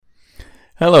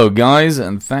Hello, guys,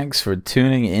 and thanks for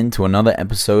tuning in to another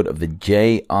episode of the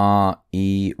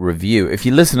JRE Review. If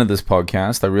you listen to this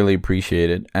podcast, I really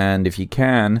appreciate it. And if you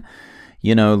can,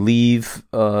 leave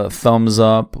a thumbs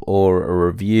up or a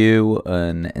review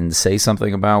and say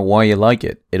something about why you like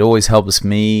it. It always helps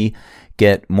me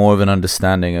get more of an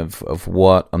understanding of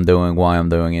what I'm doing, why I'm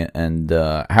doing it, and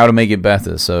how to make it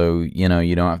better. So, you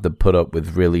don't have to put up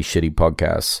with really shitty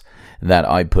podcasts that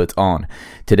I put on.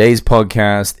 Today's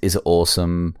podcast is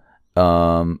awesome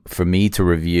for me to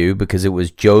review because it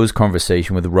was Joe's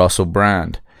conversation with Russel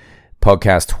Brand,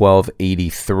 podcast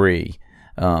 1283.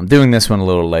 Doing this one a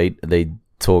little late. They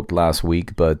talked last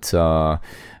week, but I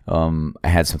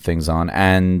had some things on.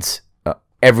 And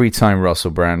every time Russel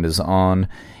Brand is on,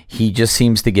 he just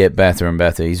seems to get better and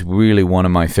better. He's really one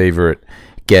of my favorite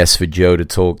guests for Joe to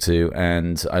talk to,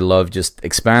 and I love just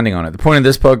expanding on it. The point of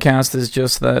this podcast is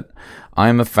just that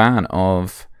I'm a fan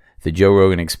of the Joe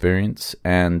Rogan Experience,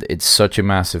 and it's such a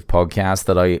massive podcast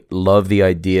that I love the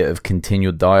idea of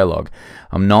continual dialogue.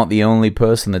 I'm not the only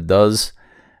person that does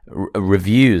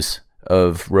reviews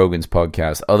of Rogan's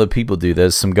podcast. Other people do.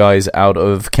 There's some guys out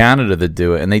of Canada that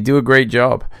do it, and they do a great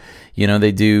job.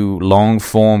 They do long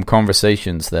form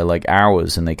conversations. They're like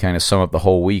hours, and they kind of sum up the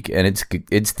whole week, and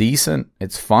it's decent.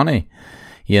 It's funny.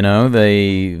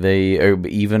 They are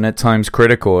even at times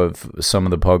critical of some of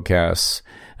the podcasts,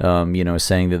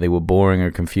 saying that they were boring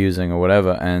or confusing or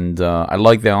whatever. And I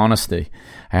like their honesty.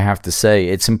 I have to say,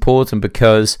 it's important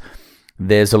because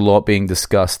there's a lot being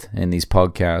discussed in these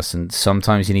podcasts, and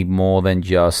sometimes you need more than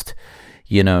just,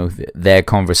 their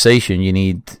conversation. You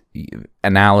need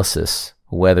analysis,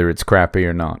 whether it's crappy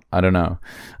or not. I don't know.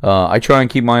 I try and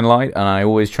keep mine light, and I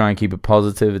always try and keep it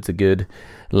positive. It's a good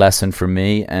lesson for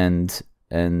me, and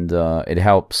it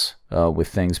helps with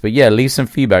things. But yeah, leave some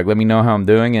feedback. Let me know how I'm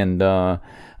doing, and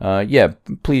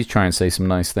please try and say some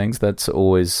nice things. That's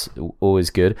always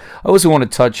good. I also want to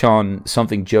touch on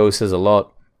something Joe says a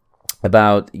lot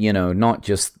about, not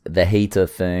just the hater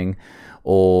thing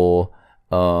or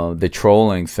the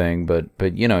trolling thing, but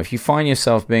if you find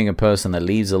yourself being a person that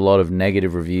leaves a lot of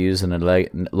negative reviews and a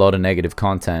lot of negative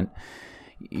content,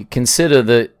 consider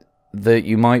that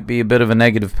you might be a bit of a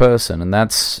negative person, and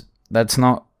that's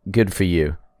not good for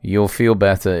you. You'll feel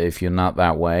better if you're not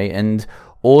that way. And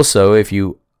also, if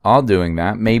you are doing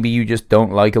that, maybe you just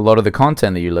don't like a lot of the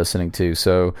content that you're listening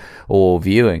to, or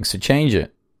viewing. So change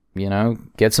it.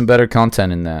 Get some better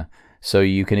content in there, so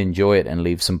you can enjoy it and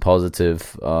leave some positive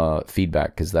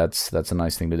feedback, because that's a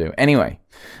nice thing to do. Anyway,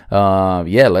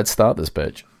 let's start this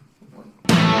bitch.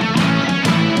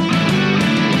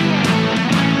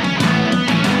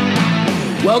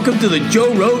 Welcome to the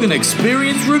Joe Rogan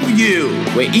Experience Review,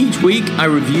 where each week I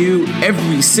review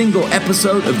every single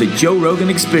episode of the Joe Rogan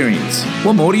Experience.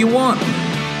 What more do you want?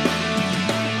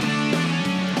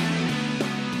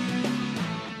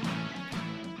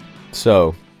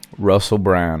 So, Russel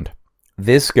Brand.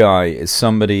 This guy is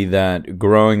somebody that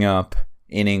growing up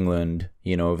in England,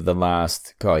 over the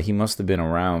last, he must have been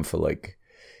around for like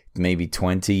maybe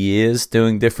 20 years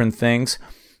doing different things.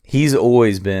 He's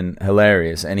always been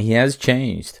hilarious, and he has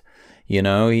changed.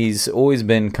 He's always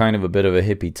been kind of a bit of a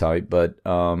hippie type, but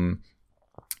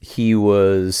he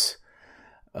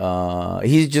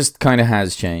just kind of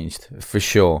has changed, for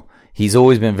sure. He's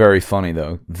always been very funny,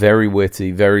 though. Very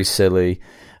witty, very silly.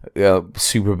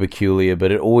 Super peculiar,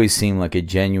 but it always seemed like a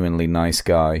genuinely nice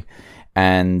guy.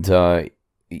 And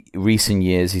recent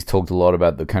years, he's talked a lot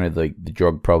about the kind of the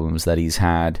drug problems that he's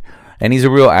had, and he's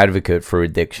a real advocate for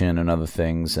addiction and other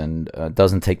things, and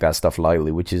doesn't take that stuff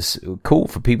lightly, which is cool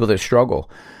for people that struggle,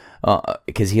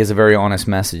 because he has a very honest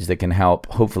message that can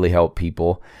hopefully help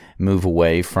people move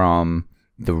away from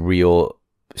the real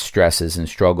stresses and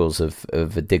struggles of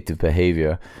addictive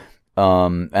behavior.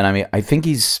 And I mean, I think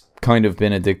he's kind of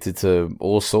been addicted to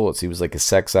all sorts. He was like a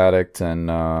sex addict and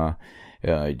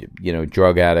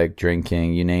drug addict,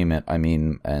 drinking, you name it. I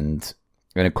mean, and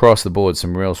across the board,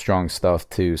 some real strong stuff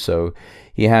too. So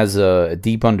he has a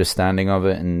deep understanding of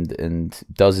it, and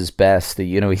does his best.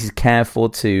 He's careful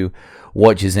to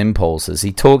watch his impulses.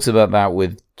 He talks about that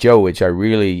with Joe, which I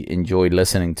really enjoyed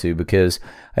listening to, because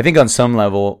I think on some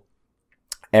level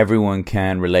everyone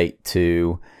can relate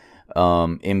to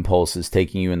impulses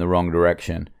taking you in the wrong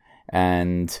direction.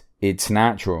 And it's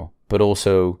natural, but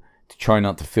also to try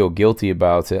not to feel guilty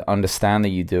about it, understand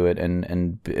that you do it,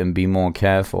 and be more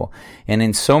careful. And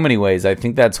in so many ways, I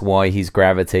think that's why he's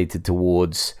gravitated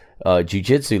towards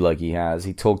jiu-jitsu like he has.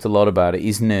 He talked a lot about it.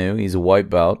 He's new. He's a white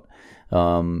belt.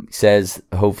 Says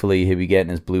hopefully he'll be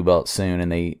getting his blue belt soon, and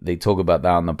they talk about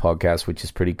that on the podcast, which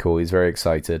is pretty cool. He's very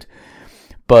excited.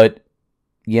 But,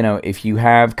 if you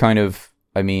have kind of,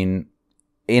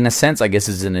 in a sense, I guess,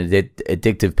 is an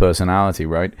addictive personality,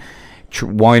 right?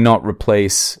 Why not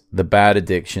replace the bad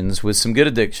addictions with some good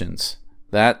addictions?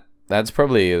 That's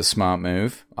probably a smart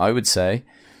move, I would say.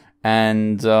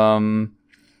 And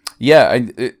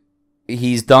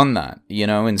he's done that,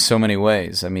 in so many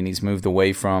ways. I mean, he's moved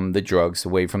away from the drugs,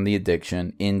 away from the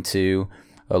addiction, into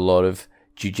a lot of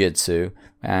jiu-jitsu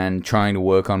and trying to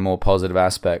work on more positive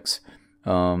aspects.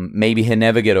 Maybe he'll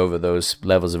never get over those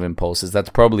levels of impulses. That's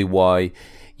probably why,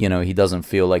 he doesn't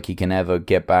feel like he can ever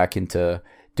get back into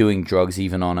doing drugs,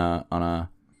 even on a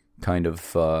kind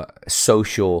of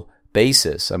social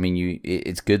basis. I mean,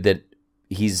 it's good that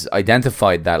he's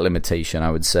identified that limitation,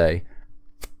 I would say.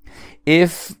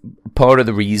 If part of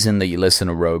the reason that you listen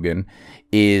to Rogan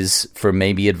is for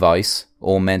maybe advice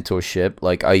or mentorship,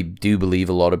 like I do believe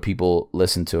a lot of people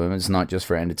listen to him, it's not just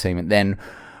for entertainment, then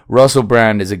Russel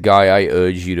Brand is a guy I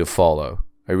urge you to follow.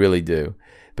 I really do.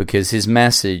 Because his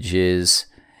message is,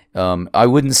 I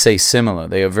wouldn't say similar,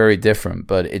 they are very different,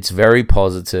 but it's very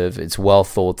positive, it's well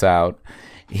thought out.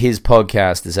 His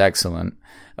podcast is excellent.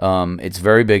 It's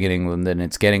very big in England, and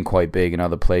it's getting quite big in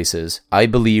other places. I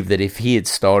believe that if he had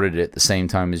started it at the same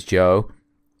time as Joe,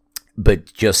 but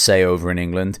just say over in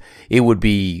England, it would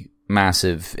be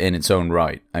massive in its own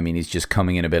right. I mean, he's just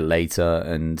coming in a bit later,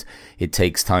 and it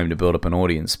takes time to build up an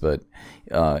audience, but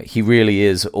he really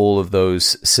is all of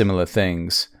those similar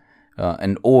things,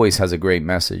 and always has a great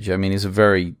message. I mean, he's a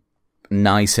very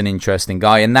nice and interesting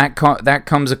guy, and that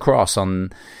comes across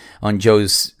on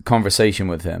Joe's conversation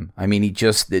with him. I mean,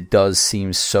 it does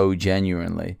seem so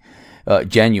genuine.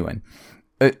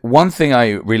 One thing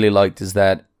I really liked is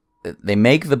that they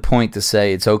make the point to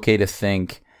say it's okay to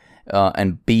think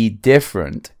and be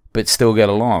different, but still get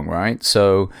along, right?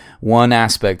 So one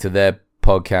aspect of their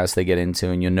podcast they get into,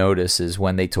 and you'll notice, is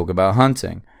when they talk about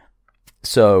hunting.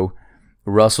 So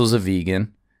Russell's a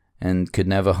vegan and could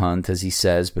never hunt, as he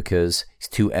says, because he's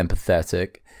too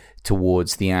empathetic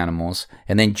towards the animals,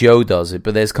 and then Joe does it,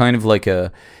 but there's kind of like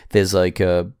a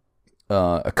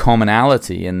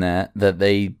commonality in that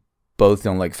they both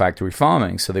don't like factory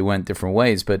farming, so they went different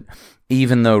ways. But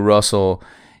even though Russell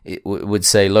would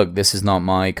say, look, this is not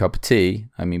my cup of tea,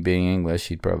 I mean, being English,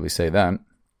 he'd probably say that,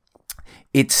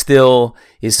 it still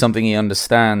is something he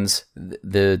understands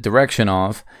the direction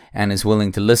of and is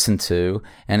willing to listen to,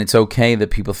 and it's okay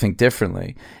that people think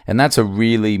differently. And that's a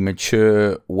really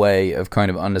mature way of kind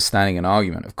of understanding an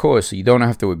argument. Of course, you don't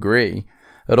have to agree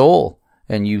at all,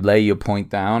 and you lay your point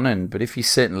down, but if you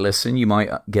sit and listen, you might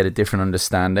get a different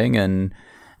understanding, and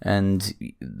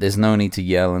there's no need to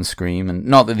yell and scream, and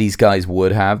not that these guys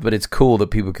would have, but it's cool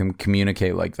that people can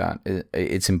communicate like that.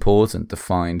 It's important to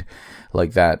find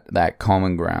like that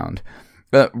common ground.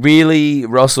 But really,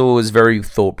 Russell is very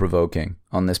thought-provoking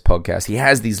on this podcast. He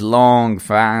has these long,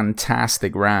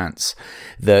 fantastic rants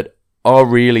that are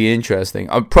really interesting.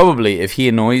 Probably, if he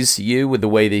annoys you with the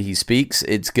way that he speaks,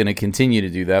 it's going to continue to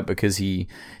do that, because he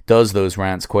does those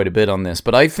rants quite a bit on this.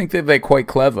 But I think that they're quite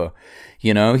clever.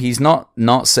 He's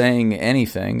not saying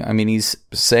anything. I mean, he's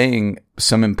saying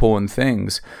some important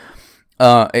things.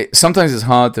 Sometimes it's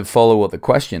hard to follow what the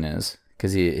question is,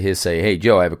 because he'll say, hey,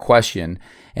 Joe, I have a question,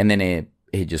 and then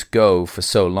he'd just go for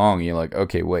so long. You're like,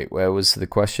 okay, wait, where was the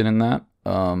question in that?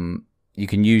 You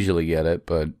can usually get it,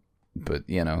 but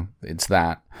it's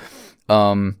that.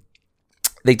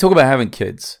 They talk about having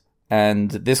kids,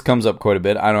 and this comes up quite a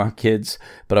bit. I don't have kids,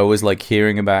 but I always like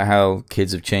hearing about how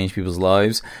kids have changed people's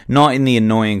lives. Not in the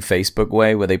annoying Facebook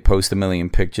way where they post a million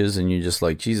pictures and you're just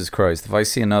like, Jesus Christ, if I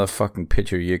see another fucking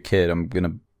picture of your kid, I'm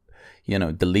gonna,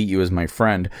 delete you as my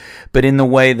friend. But in the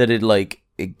way that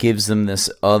it gives them this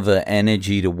other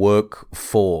energy to work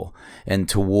for and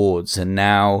towards, and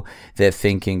now they're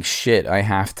thinking, shit, I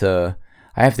have to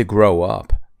grow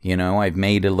up. I've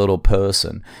made a little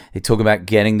person. They talk about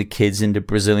getting the kids into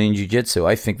Brazilian Jiu-Jitsu.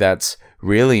 I think that's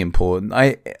really important.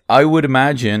 I would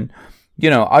imagine,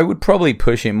 I would probably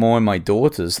push it more in my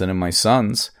daughters than in my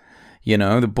sons.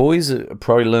 The boys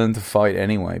probably learn to fight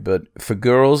anyway, but for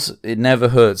girls, it never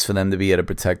hurts for them to be able to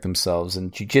protect themselves.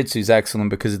 And Jiu-Jitsu is excellent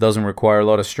because it doesn't require a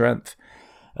lot of strength.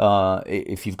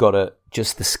 If you've got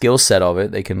just the skill set of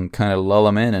it, they can kind of lull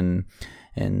them in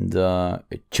and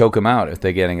choke them out if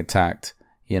they're getting attacked.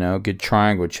 Good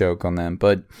triangle choke on them.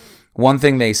 But one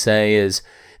thing they say is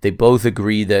they both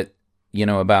agree that,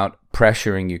 about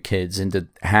pressuring your kids into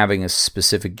having a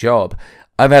specific job.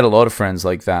 I've had a lot of friends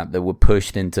like that were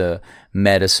pushed into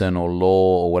medicine or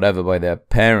law or whatever by their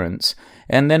parents,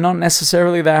 and they're not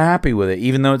necessarily that happy with it,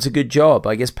 even though it's a good job.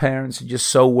 I guess parents are just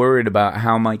so worried about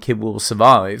how my kid will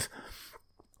survive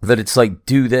that it's like,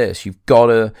 do this, you've got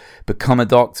to become a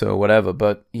doctor or whatever.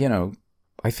 But,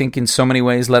 I think in so many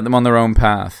ways, let them on their own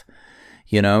path.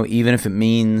 Even if it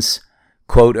means,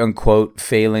 quote unquote,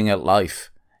 failing at life.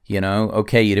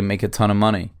 Okay, you didn't make a ton of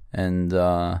money, and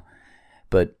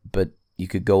but you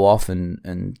could go off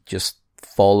and just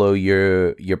follow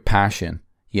your passion.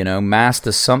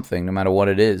 Master something, no matter what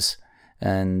it is,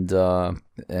 and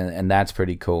that's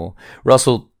pretty cool.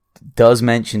 Russell does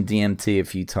mention DMT a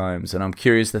few times, and I'm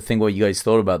curious to think what you guys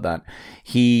thought about that.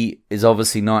 He is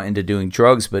obviously not into doing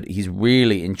drugs, but he's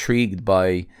really intrigued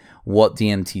by what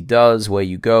DMT does, where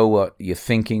you go, what you're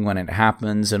thinking when it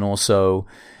happens, and also,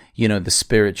 the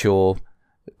spiritual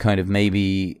kind of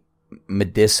maybe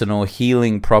medicinal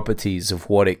healing properties of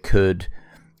what it could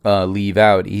leave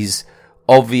out. He's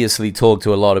obviously talked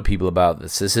to a lot of people about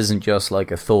this. This isn't just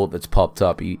like a thought that's popped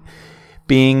up.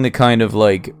 Being the kind of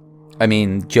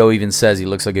Joe even says he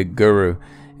looks like a guru.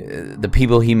 The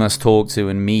people he must talk to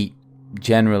and meet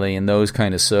generally in those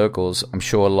kind of circles, I'm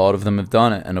sure a lot of them have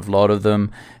done it, and a lot of them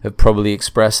have probably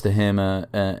expressed to him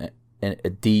a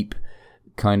deep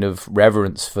kind of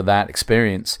reverence for that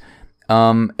experience.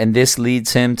 And this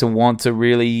leads him to want to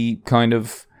really kind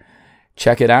of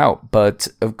check it out. But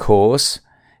of course,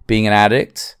 being an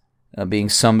addict, being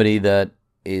somebody that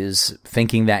is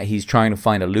thinking that he's trying to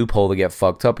find a loophole to get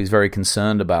fucked up, he's very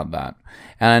concerned about that.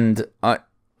 And I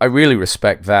really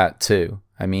respect that too.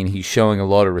 I mean, he's showing a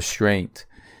lot of restraint,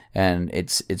 and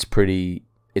it's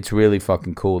really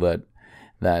fucking cool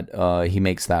that he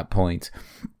makes that point.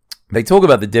 They talk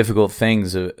about the difficult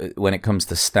things when it comes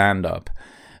to stand-up,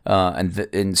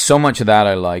 and so much of that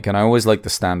I like, and I always like the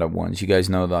stand-up ones. You guys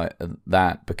know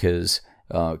that because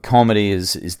comedy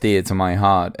is dear to my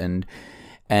heart, and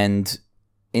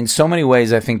in so many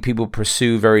ways, I think people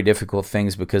pursue very difficult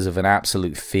things because of an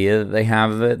absolute fear that they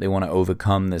have of it. They want to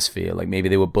overcome this fear. Like maybe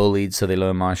they were bullied, so they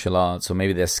learn martial arts, or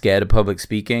maybe they're scared of public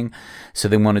speaking, so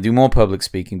they want to do more public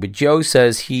speaking. But Joe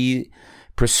says his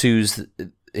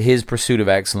pursuit of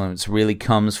excellence really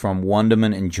comes from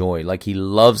wonderment and joy. Like he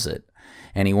loves it,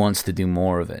 and he wants to do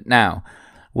more of it. Now,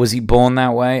 was he born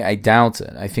that way? I doubt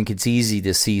it. I think it's easy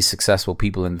to see successful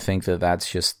people and think that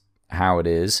that's just how it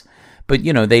is. But,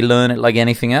 they learn it like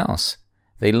anything else.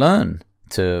 They learn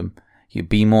to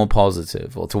be more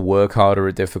positive, or to work harder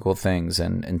at difficult things,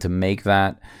 and to make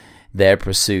that their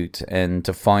pursuit, and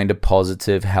to find a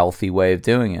positive, healthy way of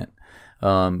doing it.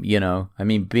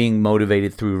 Being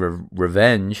motivated through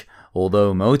revenge,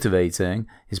 although motivating,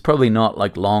 is probably not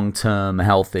like long-term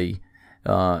healthy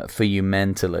for you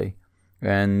mentally.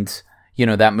 And,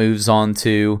 that moves on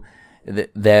to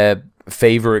their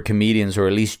favorite comedians, or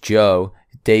at least Joe,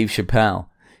 Dave Chappelle.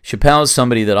 Chappelle is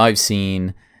somebody that I've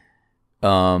seen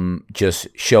just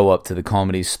show up to the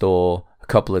Comedy Store a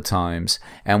couple of times.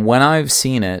 And when I've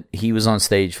seen it, he was on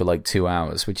stage for like 2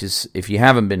 hours, which is, if you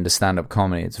haven't been to stand-up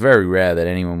comedy, it's very rare that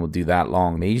anyone will do that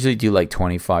long. They usually do like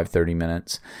 25, 30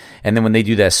 minutes. And then when they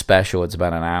do their special, it's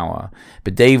about an hour.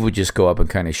 But Dave would just go up and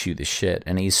kind of shoot the shit.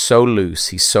 And he's so loose.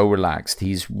 He's so relaxed.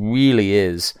 He's really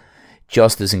is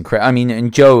just as incredible. I mean,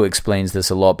 and Joe explains this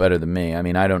a lot better than me. I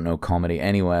mean, I don't know comedy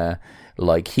anywhere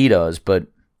like he does, but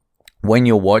when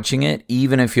you're watching it,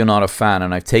 even if you're not a fan,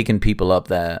 and I've taken people up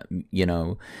there,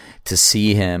 to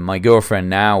see him. My girlfriend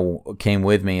now came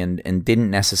with me and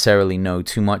didn't necessarily know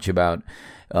too much about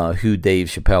who Dave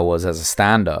Chappelle was as a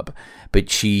stand-up, but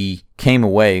she came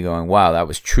away going, wow, that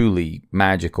was truly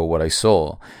magical what I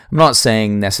saw. I'm not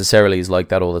saying necessarily he's like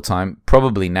that all the time.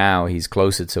 Probably now he's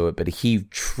closer to it, but he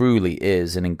truly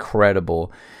is an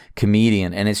incredible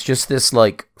comedian. And it's just this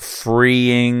like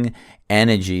freeing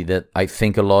energy that I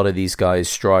think a lot of these guys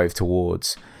strive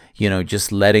towards,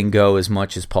 just letting go as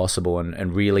much as possible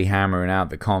and really hammering out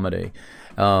the comedy.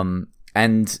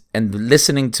 And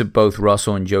listening to both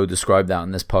Russell and Joe describe that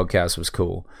in this podcast was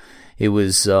cool. It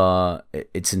was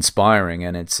it's inspiring,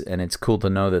 and it's cool to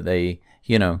know that they,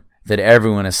 that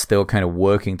everyone is still kind of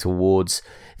working towards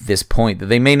this point that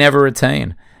they may never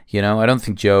attain. I don't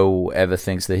think Joe ever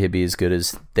thinks that he'd be as good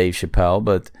as Dave Chappelle,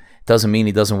 but it doesn't mean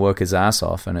he doesn't work his ass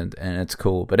off, and it's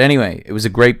cool. But anyway, it was a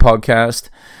great podcast.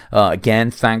 Again,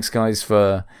 thanks guys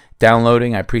for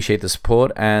downloading. I appreciate the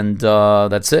support, and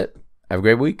that's it. Have a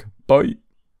great week. Bye.